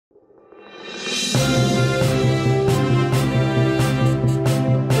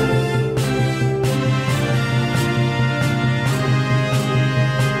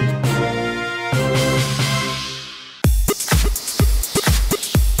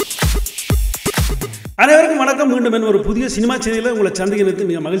அனைவருக்கும் வணக்கம். மீண்டும் ஒரு புதிய சினிமா சேனலில் உங்களை சந்திக்கிறது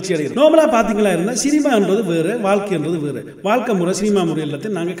மிக மகிழ்ச்சி அடைகிறேன். நார்மலா பாத்தீங்களா இருந்தா சினிமான்றது வேறு, வாழ்க்கைன்றது வேறு. வாழ்க்கை முறை சினிமா முறை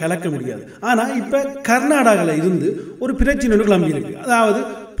எல்லாத்தையும் நாங்கள் கலக்க முடியாது. ஆனா இப்ப கர்நாடகாவில் இருந்து ஒரு பிரச்சனை கிளம்பி இருக்கு. அதாவது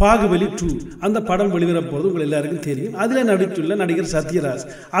பாகுபலி 2 அந்த படம் வெளிவர போது உங்களுக்கு எல்லாருக்கும் தெரியும். அதில் நடித்துள்ள நடிகர் சத்யராஜ்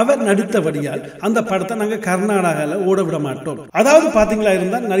அவர் நடித்தபடியால் அந்த படத்தை நாங்கள் கர்நாடகாவில் ஓட விட மாட்டோம். அதாவது பார்த்தீங்களா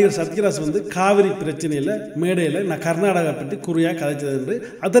இருந்தால் நடிகர் சத்யராஜ் காவிரி பிரச்சனையில் மேடையில் நான் கர்நாடகா பற்றி குறியாக கதைச்சது என்று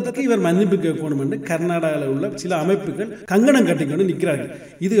அதற்கு இவர் மன்னிப்பு கேட்கணும் என்று கர்நாடகாவில் உள்ள சில அமைப்புகள் கங்கணம் கட்டிக்கொண்டு நிற்கிறார்கள்.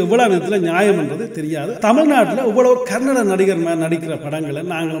 இது எவ்வளவு விதத்தில் நியாயம் என்றது தெரியாது. தமிழ்நாட்டில் இவ்வளவு கன்னட நடிகர் நடிக்கிற படங்களை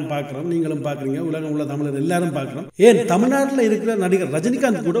நாங்களும் பார்க்குறோம், நீங்களும் பார்க்குறீங்க, உலகம் உள்ள தமிழர் எல்லாரும் பார்க்குறோம். ஏன் தமிழ்நாட்டில் இருக்கிற நடிகர்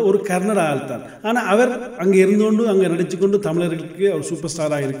ரஜினிகாந்த் ஒரு கர்நாட ஆள் தான். ஆனா அவர் அங்க இருந்தோண்டு அங்க நடிச்சுக்கொண்டு தமிழர்களுக்கு அவர் சூப்பர்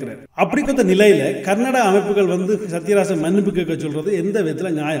ஸ்டாராக இருக்கிறார். அப்படிப்பட்ட நிலையில கர்நாடக அமைப்புகள் சத்யராஜன் மன்னிப்பு கேட்க சொல்றது எந்த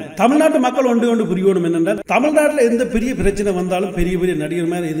விதத்துல நியாயம்? தமிழ்நாட்டு மக்கள் ஒன்று புரியணும் என்னென்றால், தமிழ்நாட்டில் எந்த பெரிய பிரச்சனை வந்தாலும் பெரிய பெரிய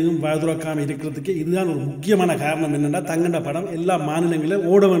நடிகர் மேல எதுவும் பாதுகாக்காம இருக்கிறதுக்கு இதுதான் ஒரு முக்கியமான காரணம். என்னென்னா தங்கண்ட படம் எல்லா மாநிலங்களிலும்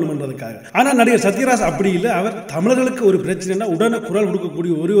ஓட வேண்டும் என்றதுக்காக. ஆனா நடிகர் சத்யராஜ் அப்படி இல்லை. அவர் தமிழர்களுக்கு ஒரு பிரச்சனைனா உடனே குரல்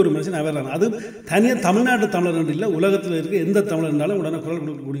கொடுக்கக்கூடிய ஒரே ஒரு மனுஷன் அவர் தான். அது தனியாக தமிழ்நாட்டு தமிழர் இல்லை, உலகத்தில் இருக்க எந்த தமிழர் இருந்தாலும் உடனே குரல்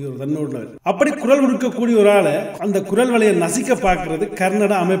கொடுக்க அப்படி குரல் கொடுக்கக்கூடிய ஒரு ஆளை அந்த குரல் வலையை நசிக்க பார்க்கிறது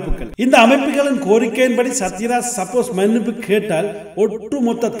கர்நாடக அமைப்புகள். இந்த அமைப்புகளின் கோரிக்கையின்படி சத்யராஜ் சப்போஸ் மன்னிப்பு கேட்டால்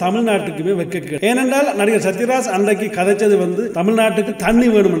ஒட்டுமொத்த தமிழ்நாட்டுக்குமே வெட்க. ஏனென்றால் நடிகர் சத்யராஜ் அன்றைக்கு கதைச்சது தமிழ்நாட்டுக்கு தண்ணி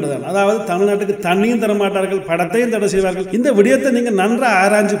வேணும் என்றுதான். அதாவது தமிழ்நாட்டுக்கு தண்ணியும் தர மாட்டார்கள், படத்தையும் தடை செய்வார்கள். இந்த விடயத்தை நீங்க நன்றாக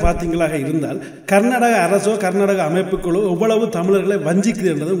ஆராய்ச்சி பார்த்தீங்களாக இருந்தால் கர்நாடக அரசோ கர்நாடக அமைப்புகளோ எவ்வளவு தமிழர்களை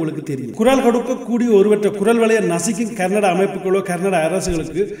வஞ்சிக்குது என்றது உங்களுக்கு தெரியும். குரல் கொடுக்கக்கூடிய ஒருவற்ற குரல் வலையை நசிக்கும் கர்நாடக அமைப்புகளோ கர்நாடக அரசுகளுக்கு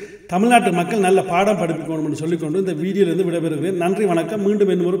தமிழ்நாட்டு மக்கள் நல்ல பாடம் படிப்பிக்கணும் என்று சொல்லிக்கொண்டு இந்த வீடியோவிலிருந்து விடைபெறுகிறேன். நன்றி, வணக்கம்.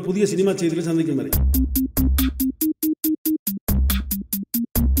 மீண்டும் ஒரு புதிய சினிமா செய்தியில் சந்திக்கும் வரை.